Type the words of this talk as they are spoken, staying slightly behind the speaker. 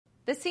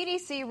The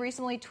CDC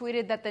recently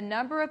tweeted that the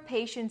number of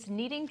patients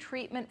needing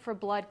treatment for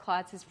blood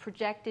clots is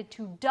projected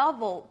to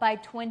double by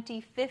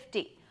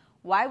 2050.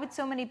 Why would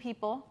so many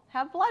people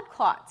have blood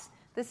clots?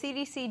 The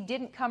CDC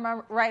didn't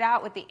come right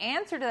out with the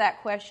answer to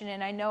that question,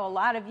 and I know a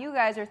lot of you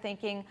guys are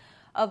thinking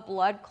of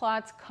blood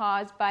clots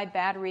caused by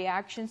bad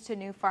reactions to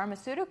new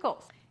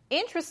pharmaceuticals.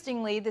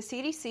 Interestingly, the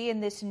CDC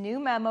in this new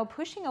memo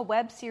pushing a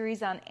web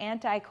series on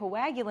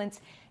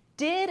anticoagulants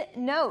did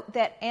note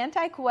that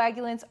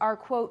anticoagulants are,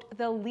 quote,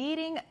 the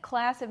leading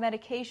class of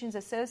medications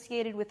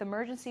associated with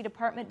emergency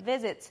department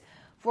visits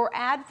for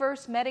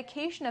adverse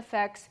medication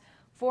effects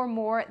for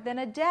more than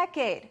a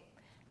decade.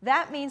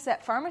 That means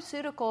that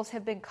pharmaceuticals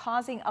have been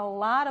causing a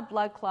lot of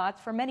blood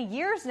clots for many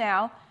years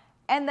now,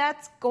 and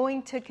that's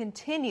going to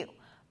continue.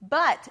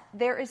 But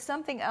there is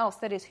something else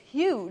that is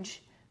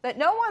huge that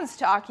no one's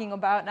talking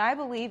about, and I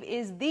believe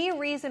is the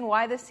reason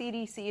why the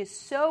CDC is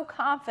so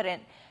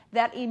confident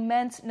that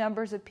immense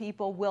numbers of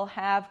people will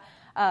have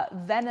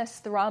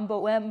venous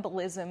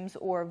thromboembolisms,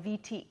 or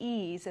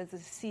VTEs, as the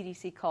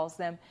CDC calls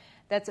them.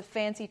 That's a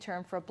fancy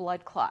term for a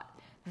blood clot.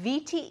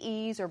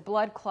 VTEs, or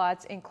blood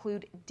clots,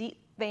 include deep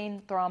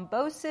vein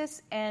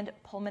thrombosis and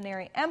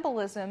pulmonary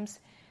embolisms.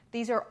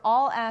 These are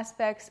all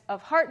aspects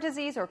of heart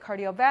disease or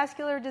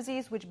cardiovascular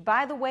disease, which,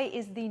 by the way,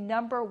 is the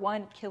number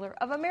one killer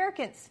of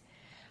Americans.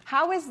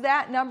 How is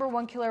that number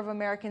one killer of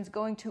Americans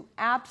going to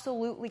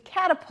absolutely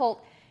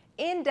catapult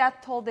in death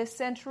toll this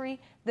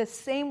century the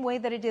same way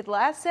that it did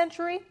last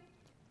century?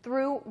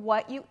 Through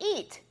what you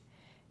eat.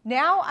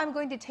 Now I'm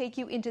going to take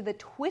you into the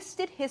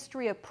twisted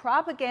history of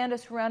propaganda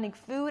surrounding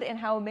food and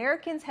how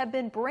Americans have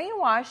been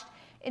brainwashed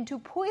into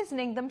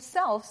poisoning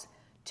themselves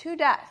to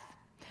death.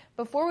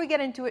 Before we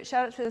get into it,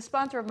 shout out to the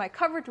sponsor of my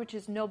coverage, which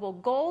is Noble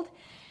Gold.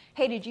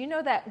 Hey, did you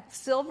know that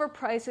silver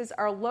prices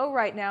are low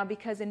right now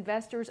because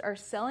investors are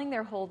selling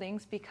their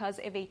holdings because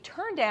of a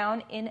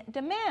turndown in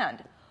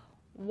demand?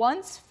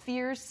 Once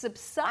fears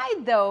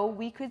subside, though,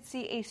 we could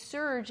see a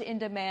surge in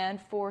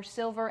demand for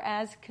silver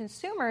as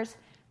consumers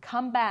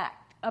come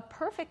back. A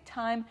perfect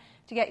time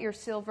to get your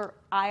silver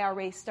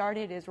IRA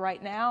started is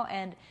right now,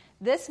 and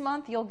this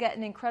month you'll get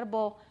an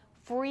incredible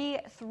free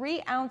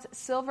 3-ounce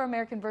silver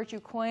American Virtue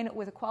coin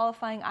with a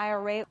qualifying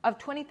IRA of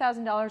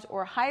 $20,000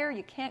 or higher.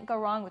 You can't go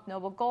wrong with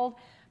Noble Gold.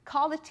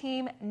 Call the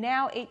team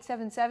now,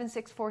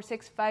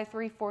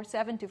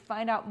 877-646-5347 to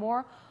find out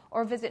more,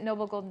 or visit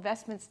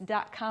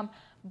noblegoldinvestments.com.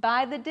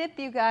 Buy the dip,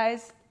 you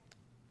guys.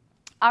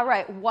 All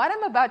right, what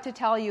I'm about to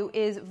tell you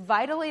is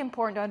vitally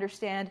important to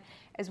understand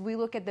as we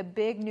look at the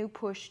big new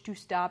push to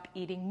stop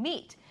eating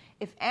meat.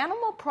 If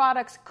animal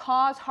products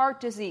cause heart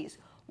disease,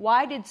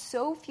 why did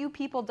so few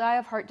people die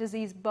of heart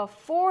disease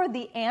before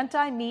the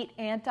anti-meat,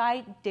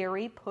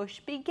 anti-dairy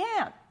push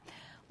began?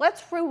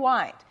 Let's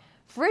rewind.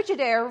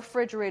 Frigidaire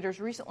refrigerators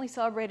recently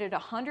celebrated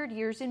 100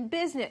 years in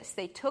business.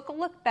 They took a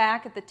look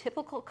back at the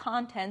typical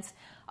contents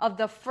of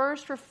the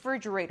first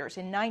refrigerators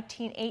in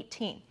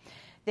 1918.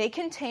 They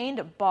contained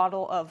a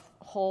bottle of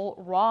whole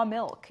raw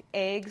milk,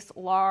 eggs,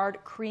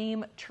 lard,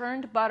 cream,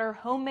 churned butter,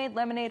 homemade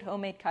lemonade,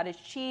 homemade cottage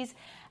cheese,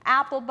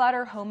 apple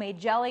butter, homemade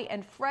jelly,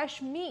 and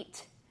fresh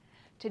meat.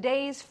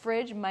 Today's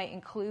fridge might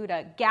include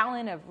a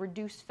gallon of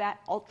reduced fat,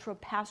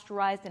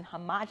 ultra-pasteurized and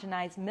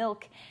homogenized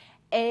milk,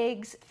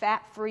 eggs,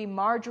 fat-free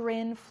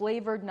margarine,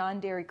 flavored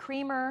non-dairy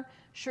creamer,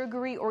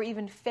 sugary or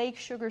even fake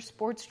sugar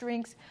sports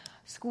drinks,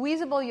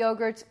 squeezable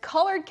yogurts,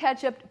 colored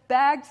ketchup,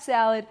 bagged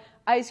salad,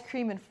 ice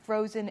cream, and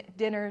frozen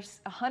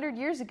dinners. 100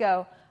 years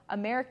ago,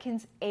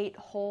 Americans ate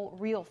whole,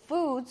 real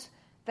foods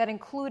that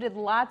included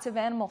lots of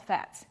animal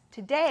fats.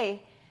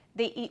 Today,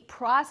 they eat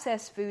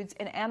processed foods,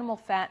 and animal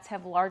fats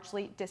have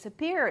largely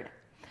disappeared.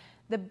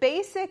 The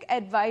basic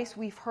advice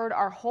we've heard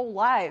our whole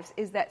lives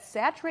is that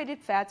saturated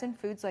fats in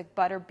foods like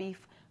butter,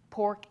 beef,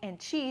 pork, and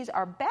cheese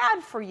are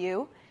bad for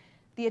you.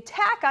 The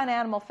attack on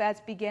animal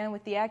fats began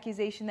with the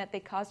accusation that they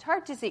caused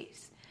heart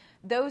disease.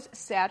 Those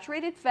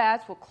saturated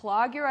fats will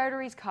clog your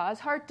arteries, cause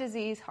heart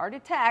disease, heart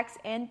attacks,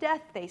 and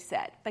death, they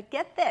said. But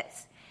get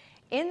this.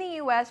 In the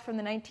U.S. from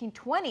the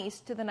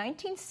 1920s to the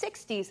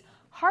 1960s,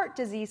 heart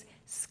disease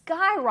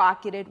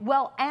skyrocketed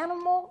while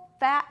animal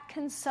fat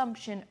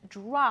consumption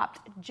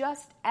dropped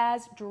just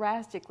as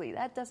drastically.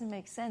 That doesn't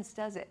make sense,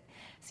 does it?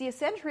 See, a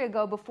century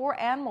ago, before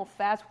animal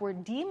fats were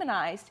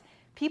demonized,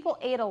 people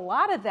ate a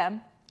lot of them,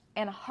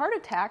 and heart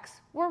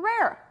attacks were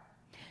rare.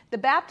 The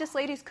Baptist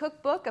Ladies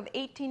Cookbook of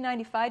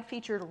 1895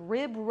 featured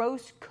rib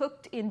roast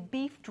cooked in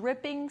beef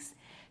drippings,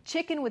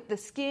 chicken with the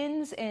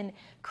skins and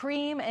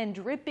cream and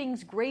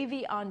drippings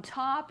gravy on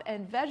top,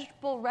 and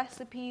vegetable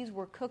recipes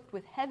were cooked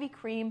with heavy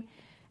cream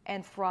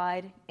and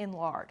fried in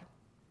lard.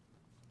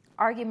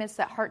 Arguments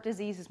that heart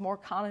disease is more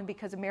common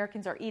because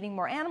Americans are eating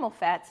more animal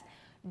fats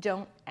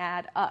don't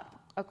add up.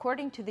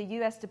 According to the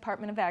U.S.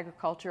 Department of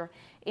Agriculture,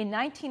 in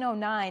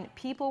 1909,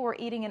 people were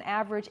eating an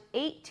average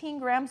 18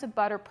 grams of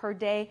butter per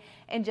day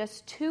and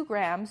just 2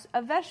 grams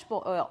of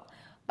vegetable oil.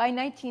 By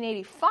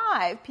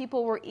 1985,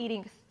 people were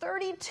eating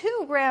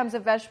 32 grams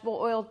of vegetable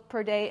oil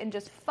per day and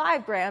just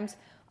 5 grams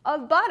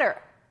of butter.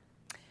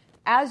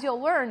 As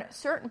you'll learn,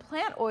 certain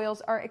plant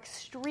oils are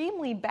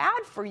extremely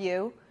bad for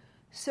you.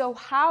 So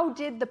how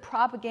did the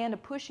propaganda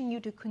pushing you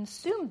to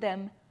consume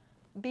them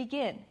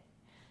begin?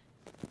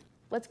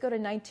 Let's go to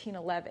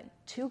 1911.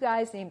 Two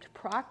guys named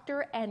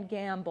Procter and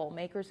Gamble,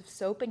 makers of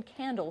soap and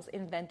candles,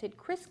 invented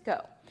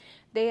Crisco.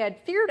 They had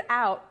figured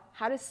out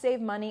how to save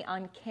money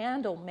on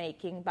candle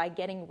making by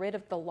getting rid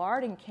of the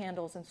lard in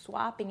candles and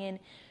swapping in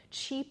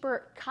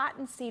cheaper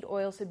cottonseed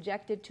oil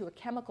subjected to a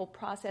chemical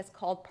process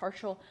called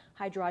partial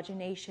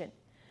hydrogenation.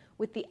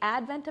 With the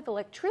advent of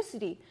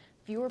electricity,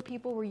 fewer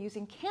people were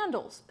using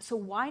candles, so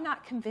why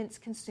not convince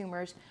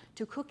consumers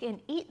to cook and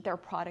eat their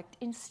product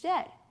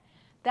instead?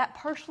 That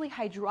partially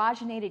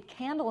hydrogenated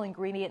candle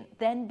ingredient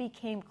then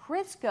became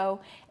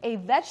Crisco, a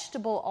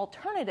vegetable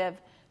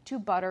alternative to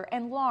butter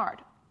and lard.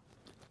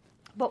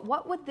 But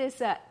what would this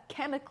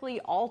chemically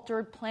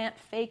altered plant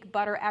fake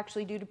butter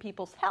actually do to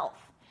people's health?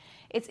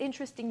 It's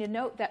interesting to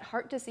note that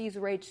heart disease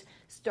rates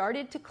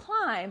started to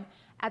climb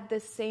at the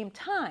same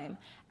time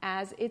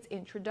as its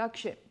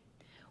introduction.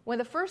 When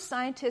the first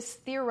scientists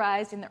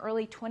theorized in the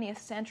early 20th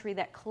century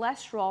that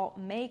cholesterol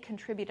may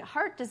contribute to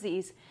heart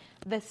disease,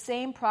 the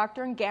same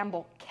Procter &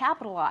 Gamble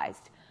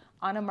capitalized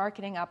on a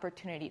marketing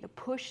opportunity to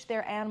push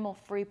their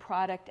animal-free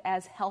product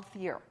as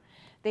healthier.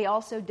 They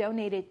also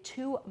donated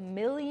 $2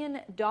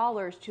 million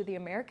to the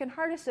American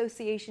Heart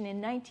Association in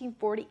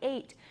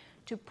 1948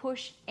 to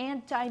push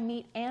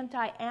anti-meat,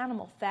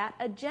 anti-animal fat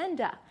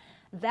agenda.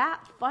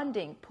 That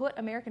funding put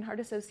American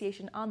Heart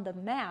Association on the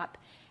map,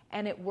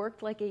 and it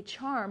worked like a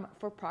charm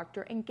for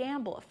Procter &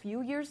 Gamble. A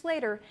few years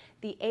later,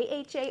 the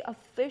AHA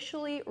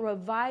officially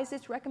revised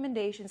its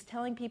recommendations,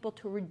 telling people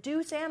to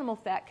reduce animal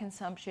fat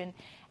consumption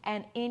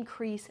and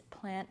increase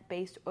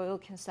plant-based oil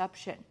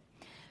consumption.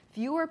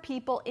 Fewer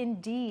people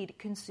indeed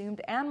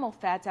consumed animal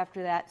fats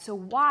after that, so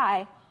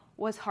why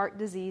was heart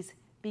disease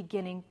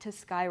beginning to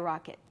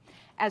skyrocket?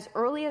 As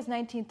early as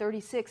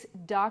 1936,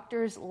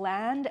 doctors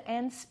Land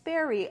and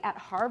Sperry at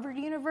Harvard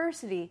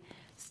University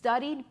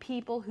studied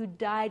people who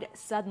died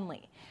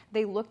suddenly.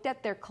 They looked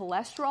at their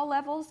cholesterol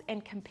levels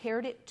and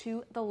compared it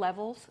to the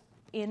levels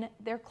in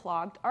their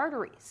clogged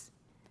arteries.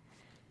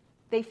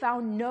 They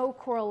found no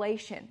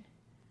correlation.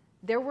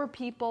 There were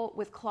people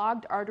with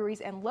clogged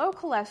arteries and low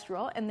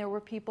cholesterol, and there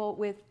were people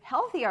with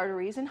healthy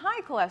arteries and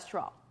high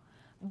cholesterol.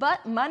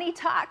 But money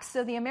talks,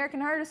 so the American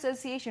Heart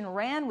Association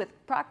ran with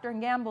Procter &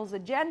 Gamble's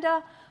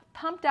agenda,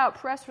 pumped out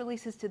press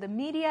releases to the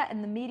media,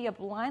 and the media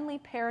blindly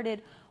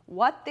parroted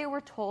what they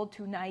were told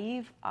to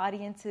naive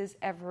audiences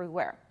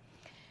everywhere.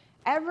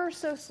 Ever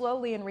so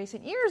slowly in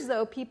recent years,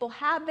 though, people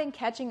have been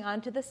catching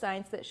on to the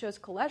science that shows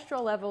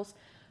cholesterol levels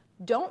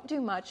don't do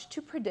much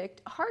to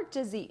predict heart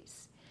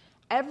disease.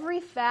 Every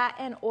fat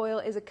and oil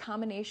is a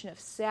combination of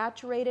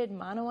saturated,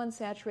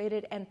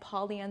 monounsaturated, and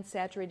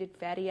polyunsaturated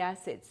fatty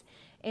acids.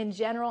 In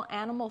general,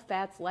 animal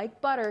fats like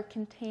butter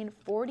contain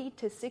 40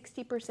 to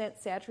 60%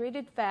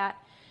 saturated fat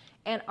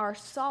and are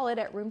solid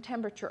at room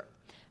temperature.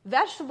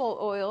 Vegetable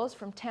oils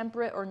from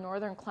temperate or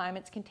northern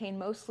climates contain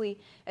mostly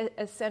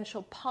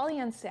essential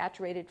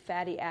polyunsaturated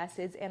fatty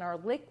acids and are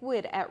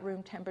liquid at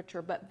room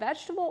temperature, but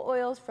vegetable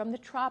oils from the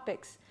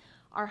tropics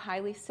are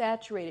highly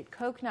saturated.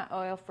 Coconut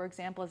oil, for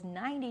example, is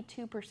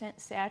 92%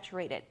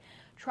 saturated.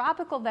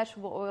 Tropical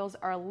vegetable oils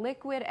are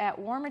liquid at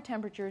warmer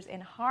temperatures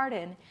and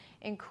harden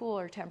in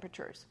cooler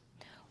temperatures.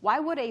 Why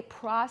would a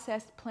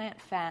processed plant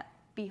fat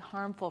be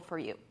harmful for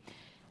you?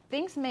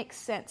 Things make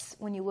sense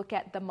when you look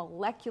at the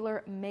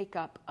molecular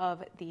makeup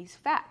of these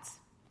fats.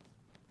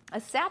 A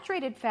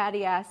saturated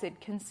fatty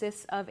acid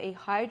consists of a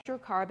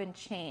hydrocarbon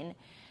chain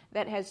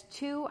that has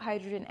two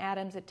hydrogen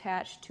atoms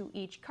attached to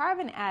each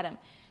carbon atom.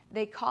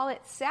 They call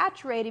it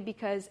saturated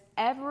because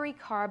every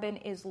carbon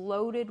is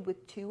loaded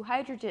with two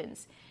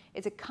hydrogens.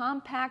 It's a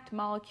compact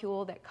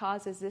molecule that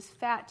causes this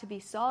fat to be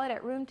solid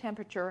at room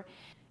temperature.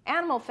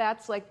 Animal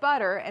fats like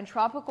butter and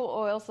tropical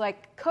oils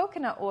like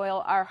coconut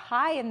oil are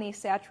high in these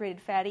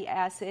saturated fatty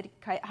acid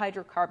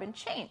hydrocarbon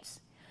chains.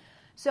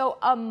 So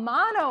a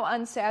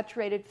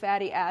monounsaturated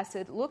fatty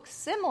acid looks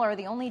similar.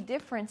 The only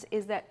difference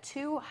is that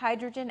two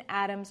hydrogen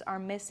atoms are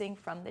missing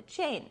from the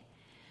chain.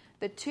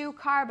 The two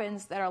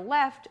carbons that are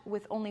left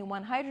with only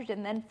one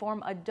hydrogen then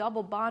form a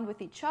double bond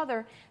with each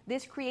other.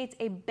 This creates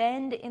a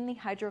bend in the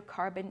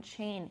hydrocarbon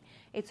chain.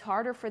 It's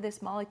harder for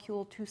this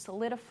molecule to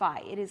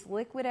solidify. It is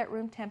liquid at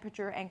room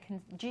temperature and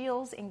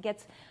congeals and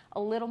gets a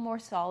little more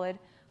solid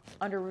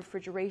under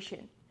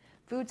refrigeration.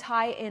 Foods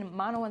high in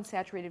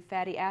monounsaturated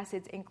fatty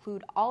acids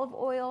include olive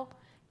oil,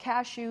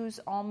 cashews,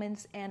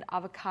 almonds, and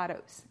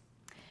avocados.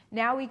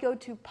 Now we go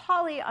to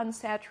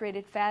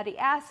polyunsaturated fatty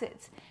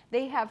acids.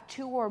 They have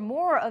two or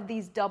more of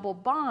these double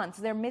bonds.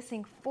 They're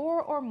missing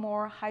four or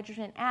more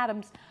hydrogen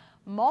atoms.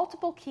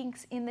 Multiple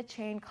kinks in the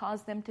chain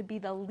cause them to be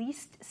the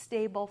least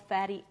stable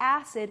fatty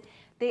acid.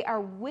 They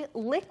are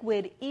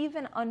liquid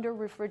even under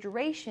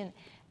refrigeration.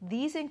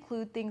 These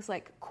include things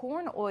like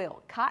corn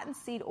oil,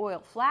 cottonseed oil,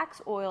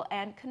 flax oil,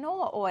 and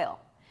canola oil.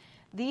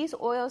 These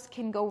oils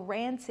can go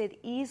rancid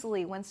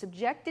easily when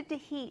subjected to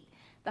heat.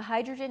 The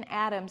hydrogen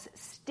atoms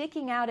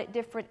sticking out at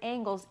different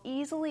angles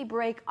easily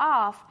break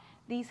off,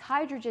 these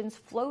hydrogens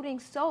floating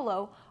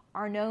solo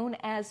are known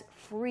as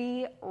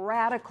free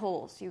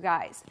radicals, you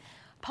guys.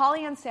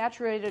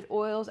 Polyunsaturated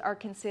oils are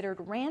considered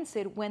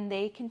rancid when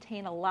they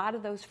contain a lot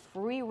of those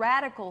free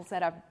radicals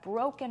that have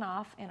broken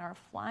off and are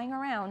flying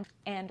around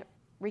and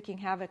wreaking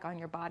havoc on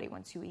your body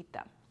once you eat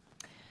them.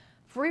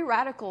 Free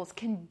radicals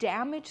can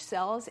damage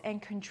cells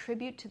and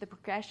contribute to the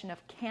progression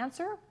of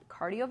cancer,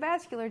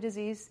 cardiovascular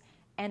disease,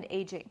 and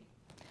aging.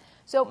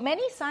 So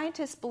many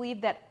scientists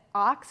believe that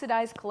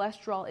oxidized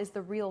cholesterol is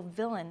the real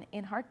villain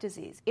in heart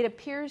disease. It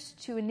appears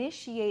to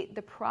initiate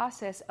the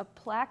process of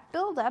plaque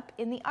buildup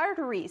in the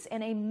arteries,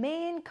 and a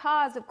main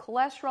cause of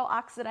cholesterol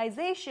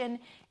oxidation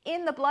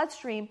in the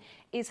bloodstream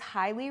is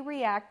highly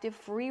reactive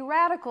free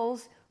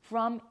radicals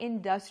from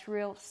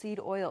industrial seed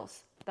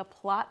oils. The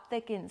plot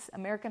thickens.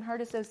 American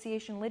Heart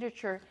Association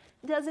literature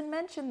doesn't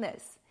mention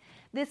this.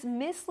 This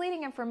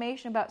misleading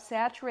information about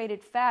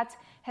saturated fats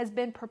has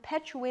been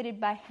perpetuated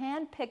by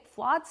hand-picked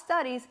flawed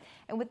studies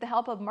and with the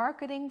help of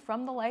marketing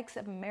from the likes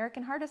of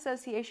American Heart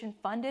Association,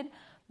 funded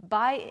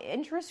by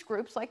interest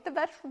groups like the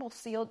vegetable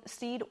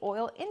seed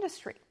oil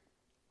industry.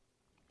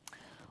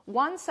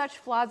 One such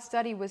flawed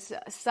study was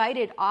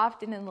cited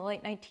often in the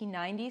late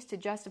 1990s to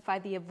justify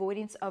the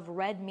avoidance of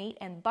red meat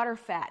and butter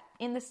fat.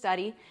 In the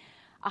study,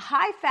 a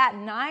high-fat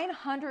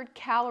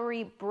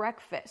 900-calorie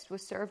breakfast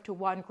was served to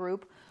one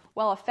group,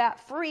 while a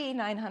fat-free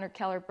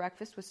 900-calorie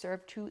breakfast was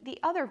served to the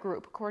other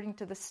group. According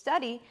to the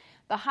study,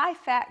 the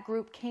high-fat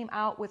group came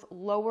out with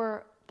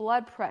lower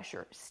blood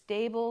pressure,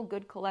 stable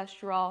good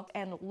cholesterol,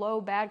 and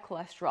low bad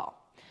cholesterol.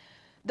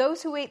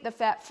 Those who ate the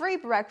fat-free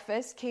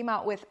breakfast came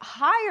out with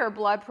higher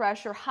blood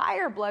pressure,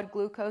 higher blood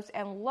glucose,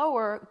 and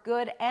lower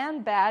good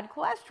and bad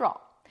cholesterol.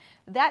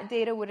 That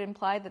data would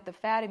imply that the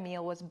fatty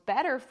meal was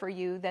better for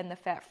you than the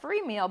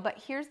fat-free meal,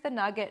 but here's the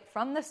nugget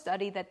from the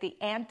study that the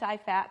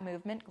anti-fat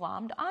movement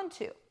glommed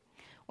onto.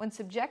 When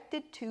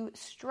subjected to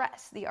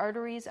stress, the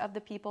arteries of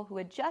the people who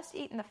had just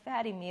eaten the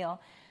fatty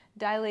meal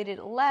dilated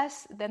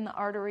less than the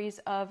arteries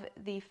of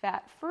the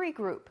fat-free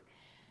group.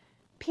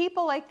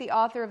 People like the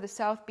author of the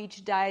South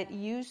Beach Diet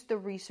used the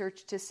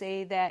research to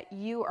say that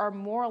you are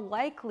more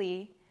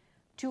likely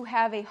to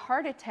have a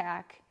heart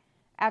attack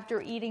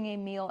after eating a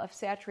meal of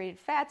saturated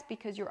fats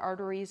because your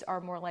arteries are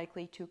more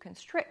likely to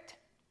constrict.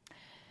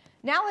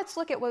 Now let's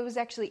look at what was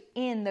actually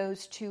in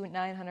those two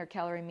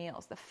 900-calorie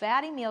meals. The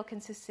fatty meal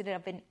consisted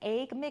of an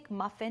egg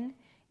McMuffin,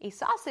 a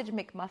sausage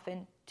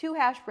McMuffin, 2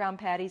 hash brown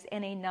patties,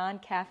 and a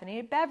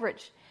non-caffeinated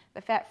beverage.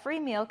 The fat-free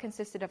meal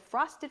consisted of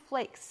Frosted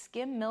Flakes,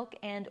 skim milk,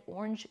 and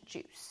orange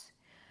juice.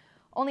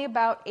 Only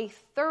about a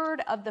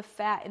third of the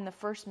fat in the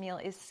first meal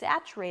is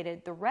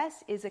saturated. The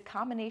rest is a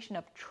combination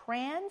of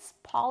trans,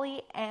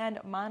 poly, and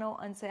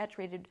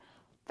monounsaturated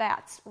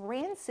fats,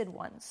 rancid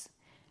ones.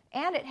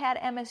 And it had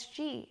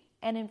MSG,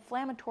 an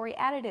inflammatory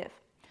additive.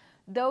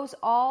 Those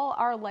all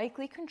are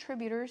likely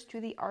contributors to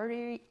the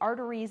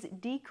artery's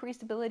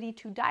decreased ability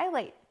to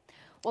dilate.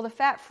 While the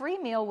fat-free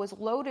meal was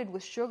loaded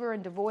with sugar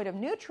and devoid of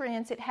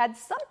nutrients, it had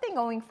something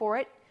going for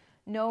it: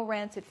 no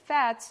rancid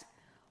fats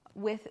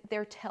with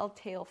their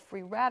telltale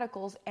free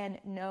radicals and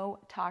no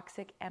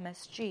toxic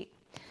MSG.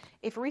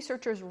 If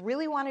researchers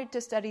really wanted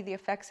to study the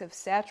effects of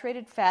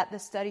saturated fat, the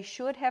study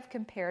should have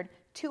compared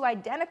two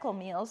identical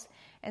meals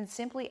and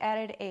simply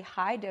added a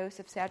high dose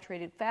of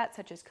saturated fat,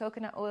 such as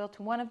coconut oil,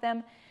 to one of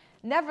them.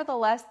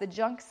 Nevertheless, the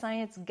junk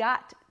science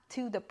got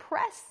to the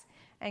press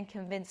and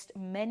convinced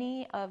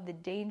many of the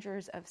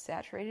dangers of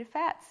saturated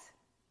fats.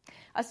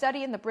 A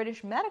study in the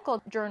British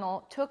Medical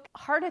Journal took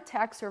heart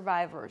attack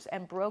survivors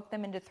and broke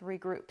them into 3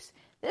 groups.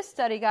 This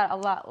study got a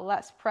lot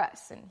less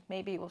press, and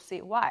maybe we'll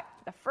see why.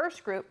 The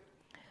first group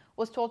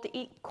was told to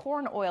eat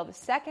corn oil. The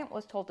second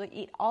was told to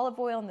eat olive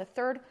oil, and the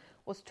third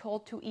was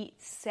told to eat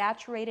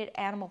saturated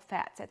animal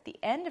fats. At the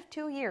end of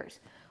 2 years,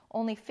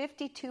 only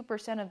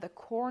 52% of the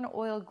corn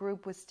oil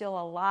group was still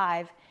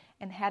alive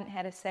and hadn't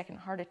had a second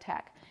heart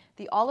attack.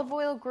 The olive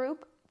oil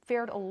group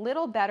fared a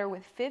little better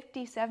with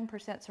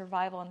 57%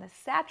 survival. In the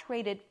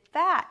saturated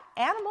fat,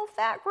 animal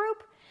fat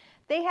group,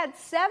 they had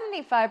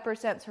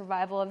 75%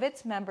 survival of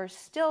its members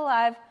still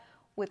alive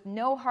with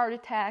no heart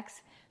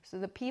attacks. So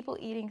the people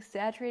eating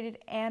saturated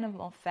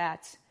animal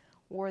fats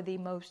were the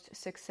most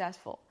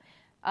successful.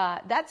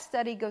 That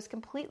study goes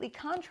completely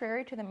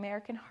contrary to the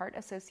American Heart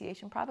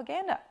Association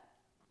propaganda.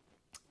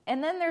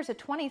 And then there's a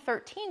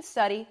 2013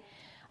 study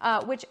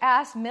which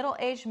asked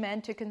middle-aged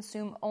men to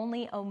consume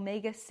only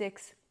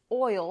omega-6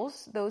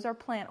 oils. Those are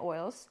plant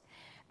oils.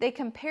 They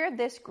compared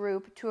this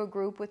group to a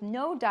group with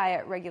no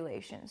diet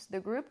regulations. The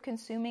group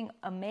consuming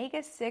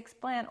omega-6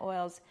 plant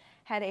oils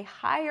had a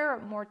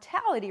higher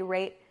mortality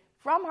rate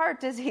from heart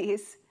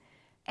disease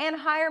and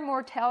higher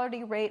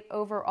mortality rate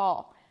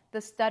overall. The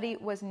study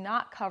was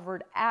not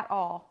covered at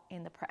all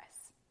in the press.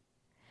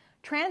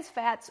 Trans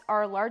fats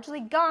are largely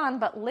gone,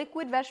 but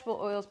liquid vegetable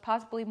oils,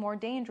 possibly more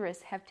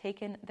dangerous, have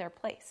taken their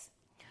place.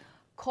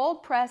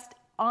 Cold-pressed,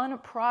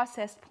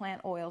 unprocessed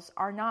plant oils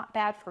are not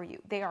bad for you.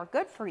 They are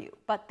good for you,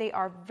 but they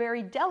are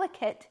very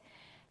delicate,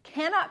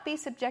 cannot be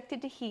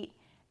subjected to heat,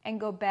 and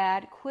go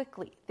bad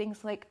quickly.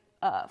 Things like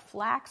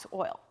flax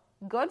oil.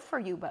 Good for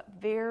you, but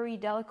very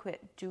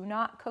delicate. Do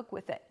not cook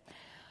with it.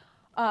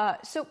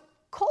 So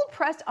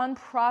cold-pressed,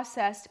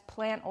 unprocessed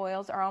plant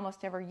oils are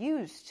almost never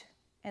used,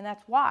 and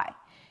that's why.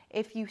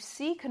 If you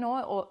see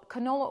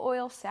canola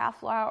oil,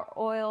 safflower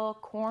oil,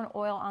 corn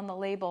oil on the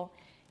label,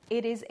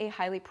 it is a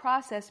highly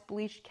processed,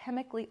 bleached,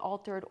 chemically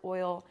altered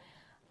oil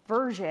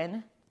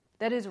version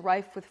that is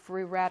rife with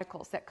free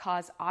radicals that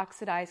cause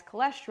oxidized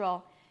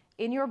cholesterol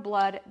in your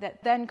blood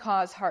that then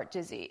cause heart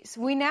disease.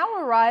 We now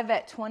arrive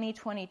at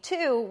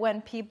 2022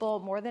 when people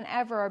more than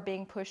ever are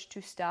being pushed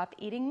to stop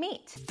eating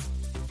meat.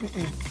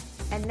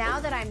 And now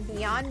that I'm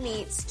Beyond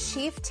Meat's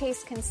chief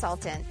taste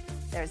consultant,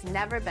 there's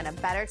never been a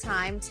better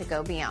time to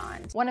go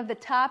beyond. One of the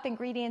top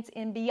ingredients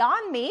in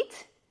Beyond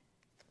Meat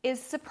is,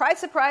 surprise,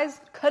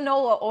 surprise,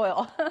 canola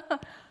oil.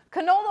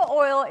 Canola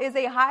oil is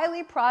a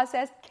highly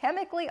processed,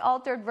 chemically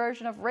altered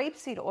version of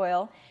rapeseed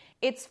oil.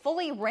 Its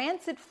fully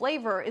rancid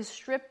flavor is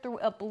stripped through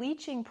a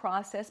bleaching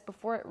process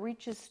before it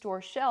reaches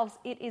store shelves.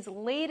 It is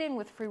laden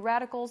with free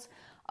radicals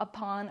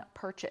upon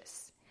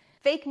purchase.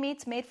 Fake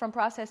meats made from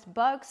processed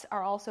bugs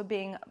are also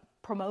being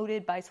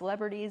promoted by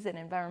celebrities and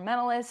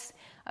environmentalists.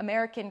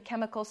 American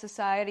Chemical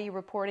Society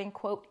reporting,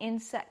 quote,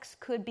 insects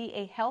could be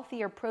a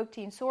healthier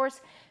protein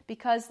source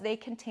because they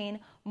contain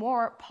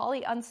more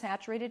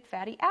polyunsaturated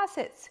fatty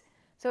acids.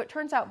 So it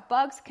turns out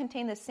bugs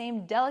contain the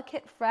same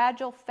delicate,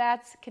 fragile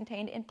fats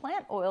contained in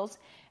plant oils,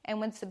 and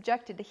when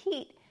subjected to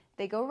heat,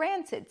 they go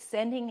rancid,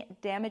 sending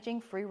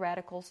damaging free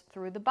radicals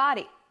through the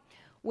body.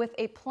 With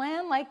a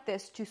plan like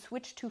this to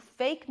switch to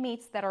fake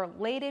meats that are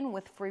laden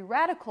with free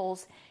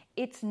radicals,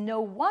 it's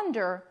no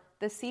wonder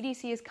the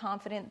CDC is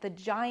confident the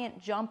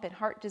giant jump in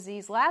heart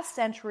disease last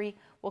century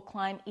will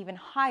climb even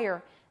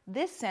higher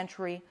this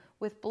century,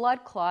 with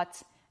blood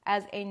clots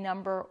as a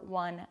number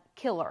one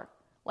killer.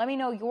 Let me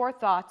know your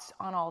thoughts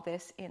on all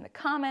this in the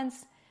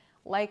comments.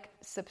 Like,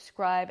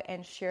 subscribe,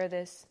 and share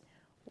this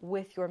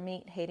with your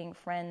meat-hating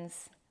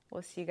friends.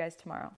 We'll see you guys tomorrow.